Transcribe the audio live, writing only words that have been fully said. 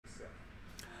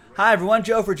Hi everyone,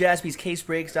 Joe for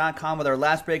JaspysCaseBreaks.com with our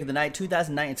last break of the night.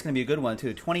 2009, it's going to be a good one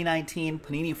too. 2019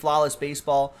 Panini Flawless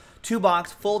Baseball,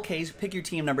 2-box, full case. Pick your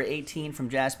team number 18 from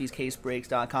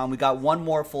JaspysCaseBreaks.com. We got one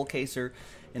more full caser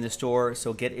in the store,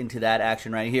 so get into that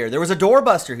action right here. There was a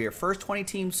doorbuster here. First 20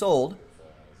 teams sold.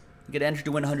 You get entered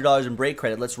to win $100 in break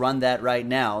credit. Let's run that right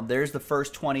now. There's the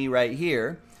first 20 right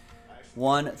here.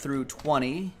 1 through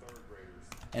 20.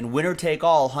 And winner take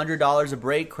all, $100 of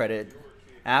break credit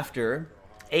after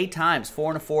 8 times.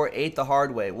 4 and a 4, 8 the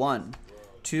hard way. 1,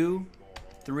 2,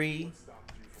 3,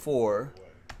 4,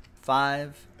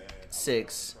 5,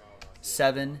 6,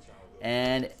 7,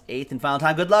 and 8th and final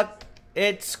time. Good luck.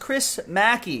 It's Chris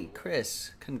Mackey.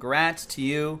 Chris, congrats to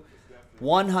you.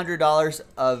 $100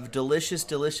 of delicious,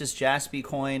 delicious Jaspy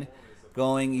coin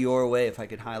going your way. If I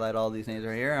could highlight all these names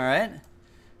right here. All right.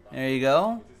 There you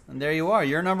go. And there you are.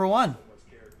 You're number one.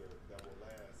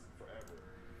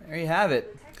 There you have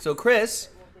it. So, Chris,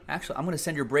 actually, I'm going to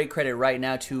send your break credit right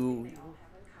now to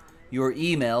your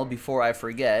email before I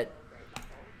forget.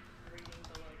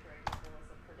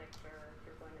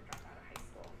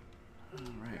 All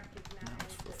right. Now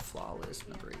it's for Flawless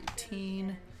number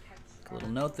 18. A little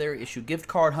note there. Issue gift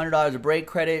card, $100 of break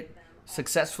credit.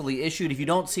 Successfully issued. If you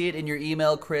don't see it in your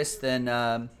email, Chris, then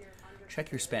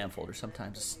check your spam folder.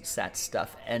 Sometimes that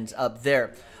stuff ends up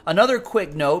there. Another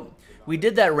quick note. We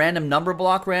did that random number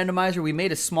block randomizer. We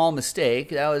made a small mistake.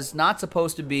 That was not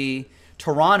supposed to be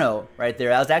Toronto right there.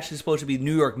 That was actually supposed to be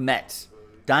New York Mets.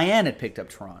 Diane had picked up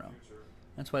Toronto.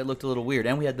 That's why it looked a little weird.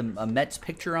 And we had a Mets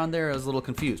picture on there. I was a little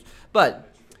confused.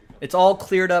 But it's all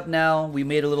cleared up now. We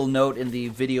made a little note in the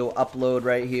video upload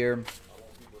right here.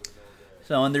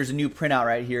 So, and there's a new printout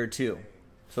right here too.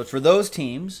 So it's for those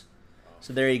teams.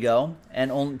 So there you go.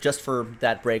 And only just for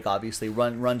that break, obviously.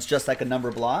 Runs just like a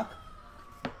number block.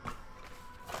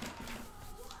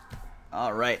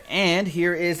 All right, and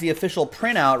here is the official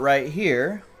printout right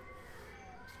here.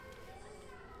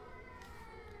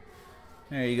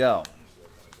 There you go.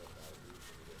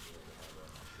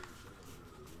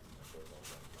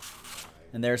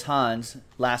 And there's Hans,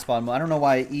 last bottom. I don't know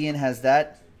why Ian has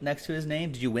that next to his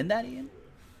name. Did you win that, Ian?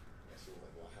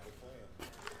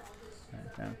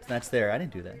 That's there. I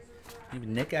didn't do that. Maybe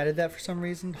Nick added that for some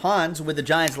reason. Hans with the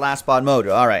Giants last spot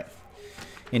mojo. All right.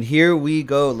 And here we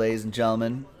go, ladies and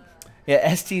gentlemen.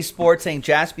 Yeah, ST Sports saying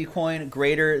Jaspy coin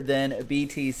greater than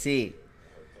BTC.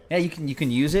 Yeah, you can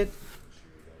use it.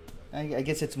 I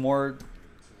guess it's more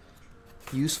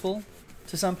useful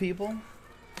to some people.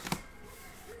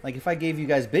 Like if I gave you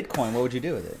guys Bitcoin, what would you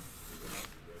do with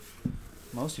it?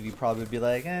 Most of you probably would be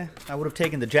like, I would have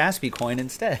taken the Jaspy coin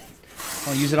instead.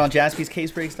 I'll use it on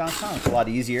JaspysCaseBreaks.com. It's a lot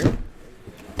easier.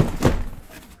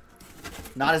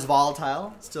 Not as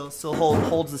volatile. Still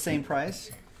holds the same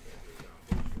price.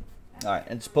 All right,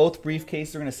 and it's both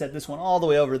briefcases. We're going to set this one all the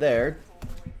way over there.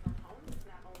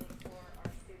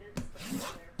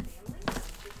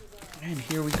 And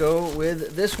here we go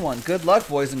with this one. Good luck,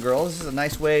 boys and girls. This is a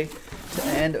nice way to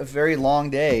end a very long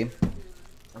day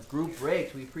of group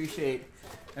breaks. We appreciate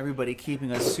everybody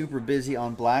keeping us super busy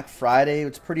on Black Friday.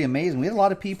 It's pretty amazing. We had a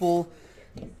lot of people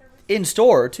in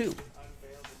store, too,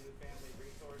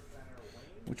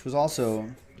 which was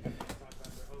also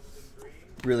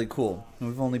really cool.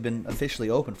 We've only been officially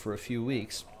open for a few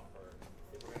weeks.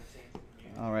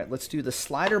 All right, let's do the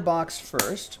slider box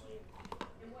first.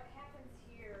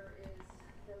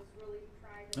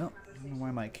 Oh, I don't know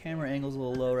why my camera angle's a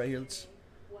little low right here. Let's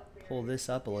pull this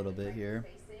up a little bit here.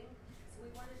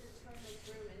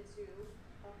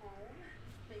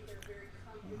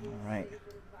 All right.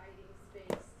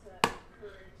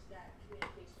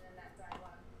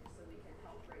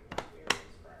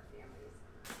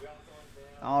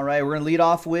 All right, we're going to lead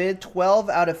off with 12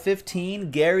 out of 15,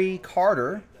 Gary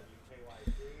Carter.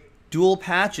 Dual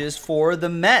patches for the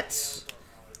Mets.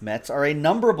 Mets are a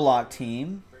number block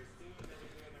team.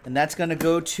 And that's going to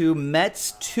go to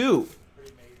Mets 2.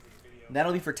 And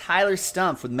that'll be for Tyler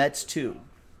Stumpf with Mets 2.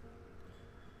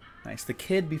 Nice. The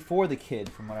kid before the kid,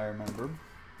 from what I remember.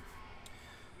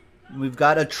 We've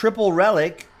got a triple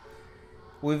relic.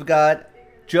 We've got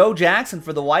Joe Jackson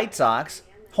for the White Sox.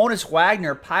 Honus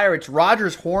Wagner, Pirates.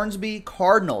 Rogers Hornsby,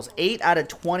 Cardinals. 8 out of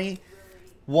 20.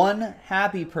 1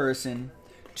 happy person.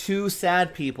 2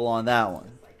 sad people on that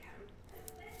one.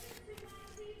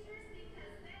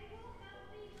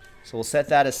 So we'll set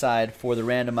that aside for the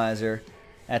randomizer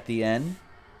at the end.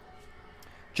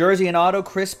 Jersey and auto,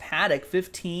 Chris Paddock,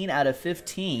 15 out of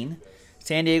 15.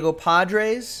 San Diego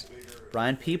Padres.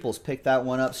 Brian Peoples picked that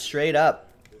one up straight up.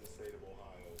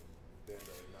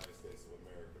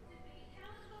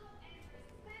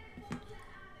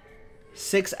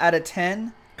 6 out of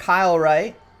 10, Kyle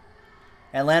Wright.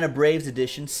 Atlanta Braves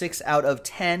edition, 6 out of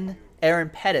 10. Aaron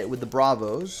Pettit with the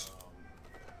Bravos.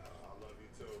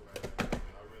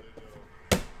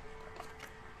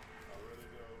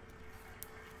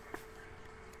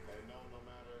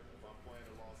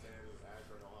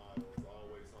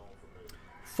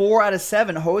 Four out of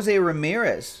 7, Jose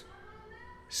Ramirez.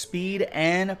 Speed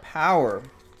and power.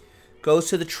 Goes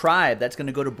to the Tribe. That's going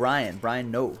to go to Brian.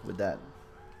 Brian, no, with that.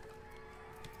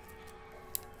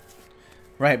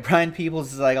 Right, Brian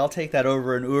Peoples is like, I'll take that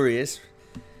over an Urias.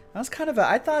 That was kind of a,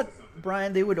 I thought,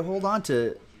 Brian, they would hold on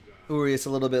to Urias a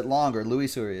little bit longer.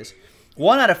 Luis Urias.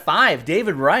 1 out of 5,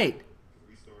 David Wright.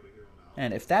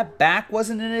 And if that back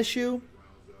wasn't an issue,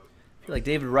 I feel like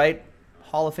David Wright,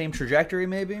 Hall of Fame trajectory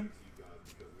maybe.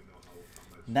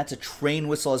 And that's a train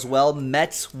whistle as well.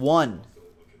 Mets 1.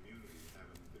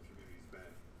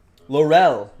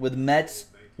 Laurel with Mets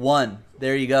 1.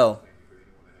 There you go.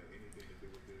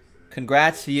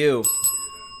 Congrats to you.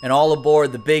 And all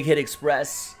aboard the Big Hit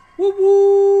Express. Woo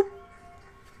woo.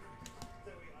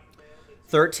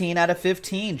 13 out of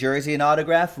 15. Jersey and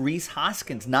autograph. Rhys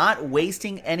Hoskins. Not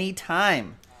wasting any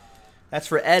time. That's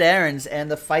for Ed Aarons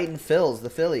and the Fightin' Phils, the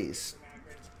Phillies.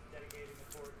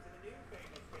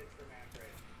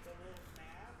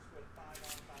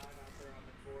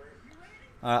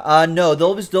 No,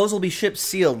 those will be shipped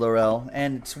sealed, Laurel,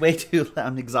 and it's way too.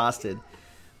 I'm exhausted.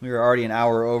 We were already an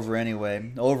hour over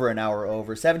anyway. Over an hour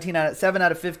over. 7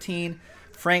 out of 15.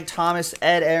 Frank Thomas,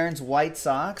 Ed Aarons, White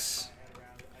Sox.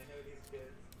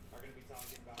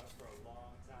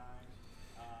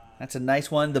 That's a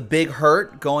nice one. The Big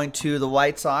Hurt going to the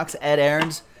White Sox. Ed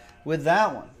Aarons with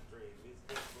that one.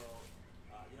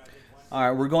 All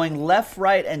right, we're going left,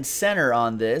 right, and center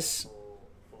on this.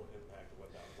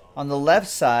 On the left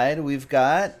side, we've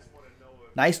got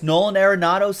nice Nolan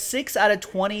Arenado, 6 out of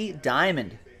 20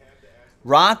 diamond.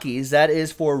 Rockies, that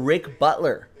is for Rick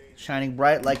Butler. Shining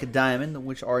bright like a diamond,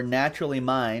 which are naturally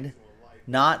mined,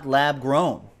 not lab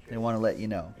grown. They want to let you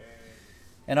know.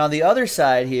 And on the other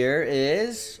side here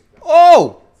is,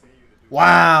 oh,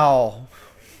 wow.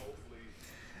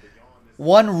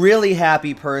 One really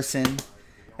happy person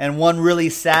and one really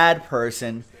sad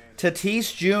person.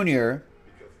 Tatis Jr.,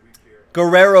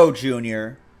 Guerrero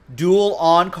Jr., dual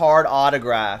on-card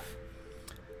autograph.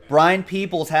 Brian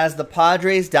Peoples has the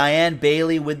Padres, Diane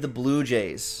Bailey with the Blue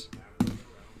Jays.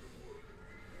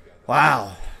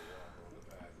 Wow.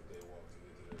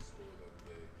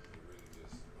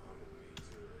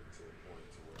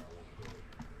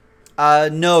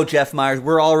 No, Jeff Myers.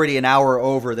 We're already an hour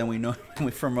over than we know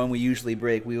from when we usually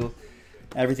break.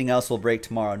 Everything else will break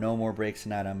tomorrow. No more breaks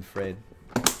tonight, I'm afraid.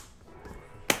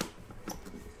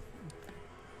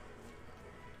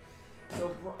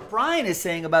 So Brian is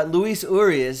saying about Luis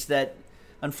Urias that,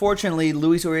 unfortunately,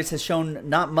 Luis Urias has shown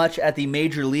not much at the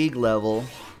major league level.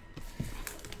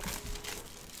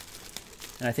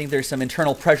 And I think there's some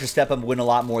internal pressure step up and win a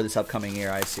lot more this upcoming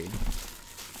year, I see.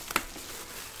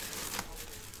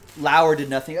 Lauer did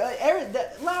nothing.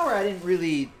 Lauer, I didn't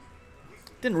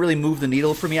really move the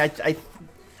needle for me. I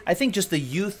think just the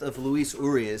youth of Luis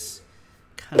Urias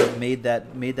kind of made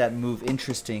that move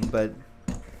interesting, but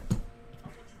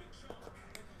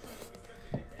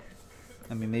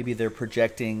I mean, maybe they're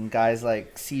projecting guys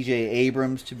like C.J.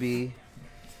 Abrams to be.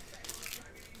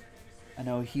 I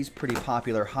know he's pretty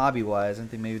popular hobby-wise. I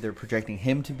think maybe they're projecting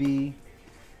him to be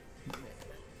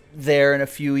there in a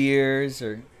few years,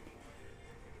 or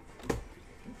can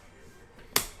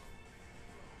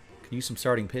use some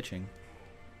starting pitching.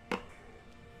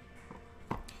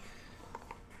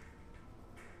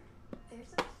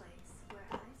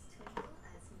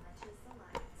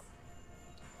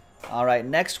 All right,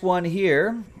 next one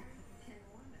here.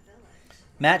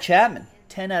 Matt Chapman,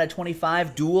 10 out of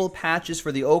 25, dual patches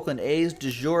for the Oakland A's.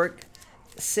 DeJork,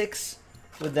 6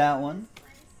 with that one.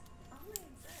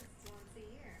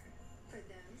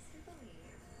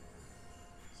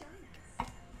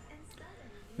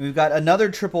 We've got another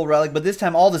triple relic, but this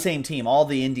time all the same team, all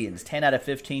the Indians. 10 out of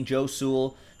 15, Joe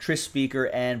Sewell, Tris Speaker,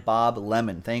 and Bob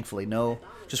Lemon. Thankfully, no,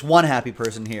 just one happy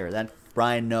person here. That's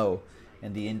Brian No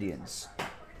and the Indians.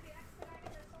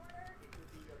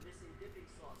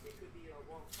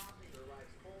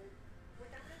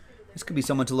 This could be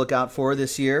someone to look out for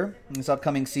this year, in this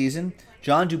upcoming season.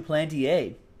 John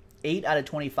Duplantier, 8 out of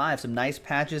 25. Some nice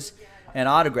patches and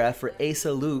autograph for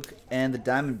Asa Luke and the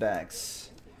Diamondbacks.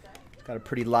 Got a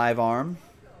pretty live arm.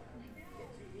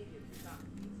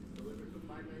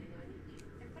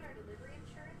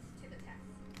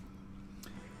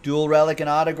 Dual relic and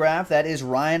autograph. That is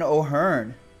Ryan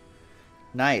O'Hearn.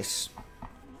 Nice.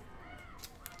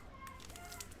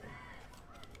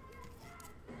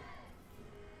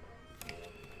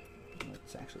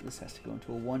 Actually, this has to go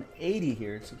into a 180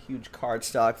 here. It's a huge card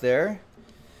stock there.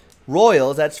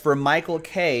 Royals, that's for Michael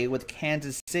K. with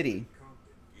Kansas City.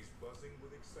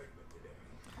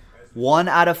 1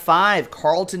 out of 5.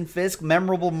 Carlton Fisk,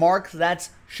 memorable marks.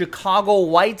 That's Chicago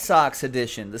White Sox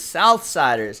edition. The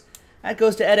Southsiders. That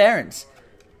goes to Ed Aarons.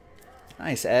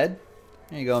 Nice, Ed.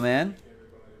 There you go, man.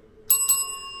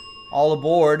 All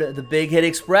aboard the Big Hit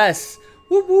Express.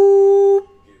 Whoop, whoop.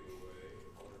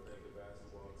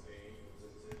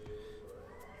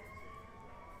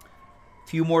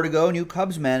 Few more to go. New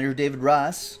Cubs manager David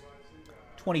Ross.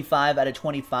 25 out of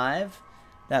 25.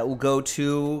 That will go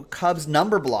to Cubs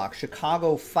number block.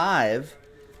 Chicago 5.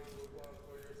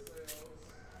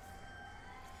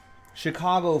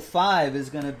 Chicago 5 is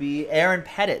going to be Aaron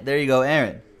Pettit. There you go,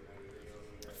 Aaron.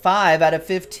 5 out of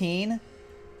 15.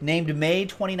 Named May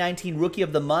 2019 Rookie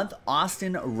of the Month,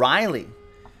 Austin Riley.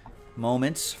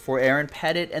 Moments for Aaron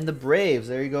Pettit and the Braves.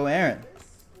 There you go, Aaron.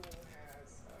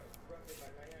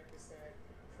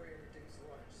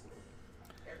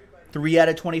 3 out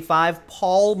of 25,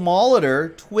 Paul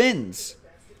Molitor, Twins.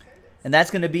 And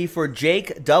that's going to be for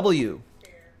Jake W.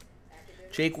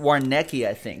 Jake Warnecki,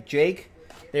 I think. Jake,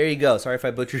 there you go. Sorry if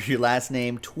I butchered your last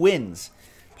name. Twins,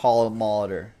 Paul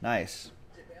Molitor. Nice.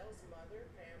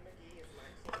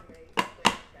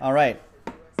 All right.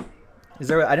 Is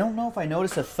there? I don't know if I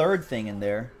noticed a third thing in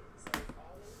there.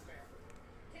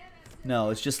 No,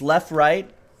 it's just left, right,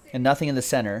 and nothing in the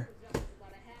center.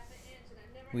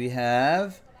 We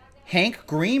have Hank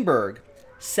Greenberg,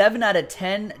 7 out of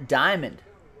 10 diamond.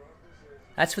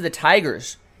 That's for the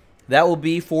Tigers. That will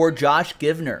be for Josh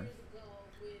Givner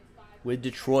with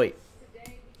Detroit.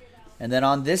 And then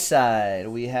on this side,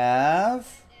 we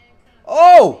have...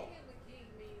 Oh,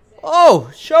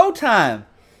 Showtime.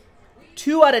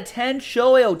 2 out of 10,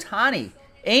 Shohei Ohtani.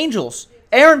 Angels,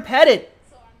 Aaron Pettit.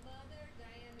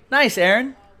 Nice,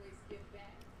 Aaron.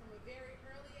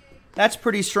 That's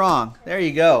pretty strong. There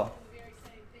you go.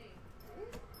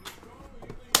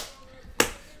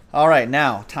 All right,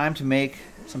 now, time to make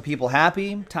some people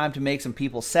happy. Time to make some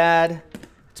people sad.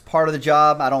 It's part of the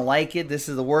job. I don't like it. This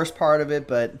is the worst part of it,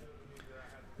 but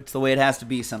it's the way it has to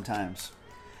be sometimes.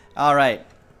 All right.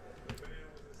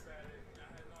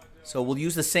 So we'll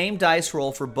use the same dice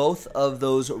roll for both of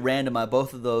those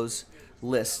both of those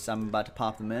lists. I'm about to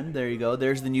pop them in. There you go.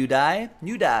 There's the new die.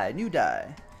 New die. New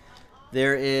die.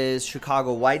 There is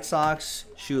Chicago White Sox,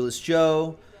 Shoeless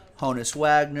Joe, Honus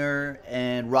Wagner,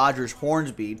 and Rogers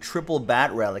Hornsby. Triple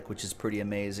bat relic, which is pretty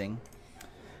amazing.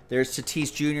 There's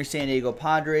Tatis Jr., San Diego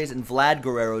Padres, and Vlad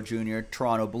Guerrero Jr.,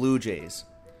 Toronto Blue Jays.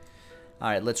 All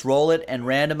right, let's roll it and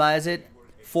randomize it.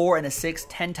 4 and a 6,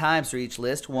 10 times for each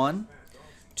list. 1,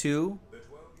 2,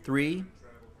 3,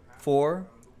 4,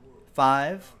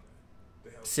 5,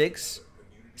 6,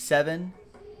 7,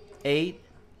 8,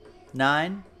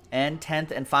 9, and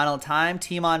 10th and final time.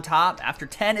 Team on top after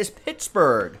 10 is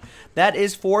Pittsburgh. That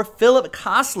is for Philip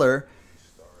Kostler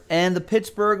and the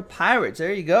Pittsburgh Pirates.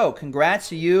 There you go. Congrats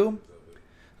to you.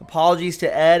 Apologies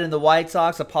to Ed and the White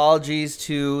Sox. Apologies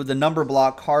to the number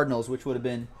block Cardinals, which would have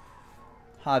been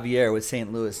Javier with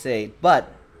St. Louis State.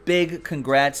 But big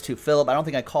congrats to Philip. I don't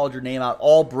think I called your name out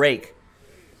all break.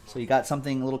 So you got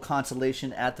something, a little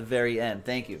consolation at the very end.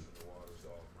 Thank you.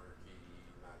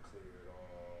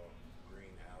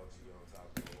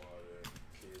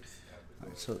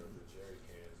 So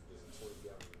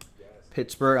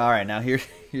Pittsburgh. All right, now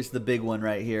here's the big one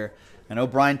right here. I know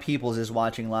Brian Peoples is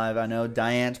watching live. I know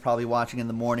Diane's probably watching in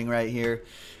the morning right here.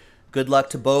 Good luck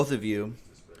to both of you.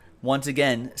 Once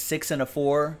again, 6 and a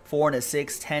 4, 4 and a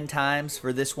 6, 10 times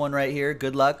for this one right here.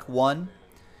 Good luck. 1,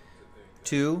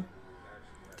 2,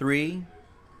 3,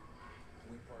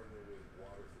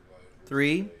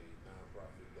 3.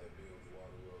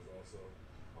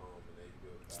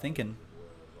 It's thinking.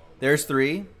 There's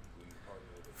 3,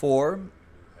 4,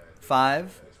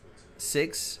 5,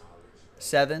 6,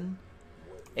 7,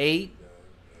 8,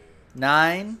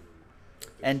 9,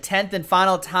 and 10th and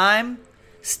final time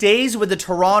stays with the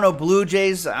Toronto Blue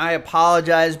Jays. I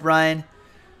apologize, Brian.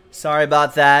 Sorry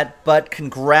about that. But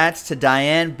congrats to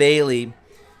Diane Bailey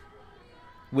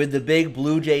with the big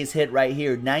Blue Jays hit right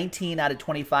here. 19 out of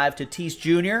 25 to Tatis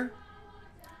Jr.,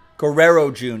 Guerrero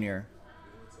Jr.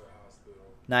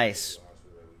 Nice.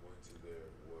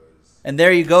 And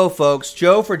there you go, folks.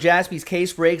 Joe for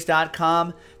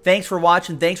JaspysCaseBreaks.com. Thanks for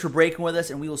watching. Thanks for breaking with us,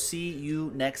 and we will see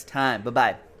you next time.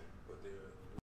 Bye-bye.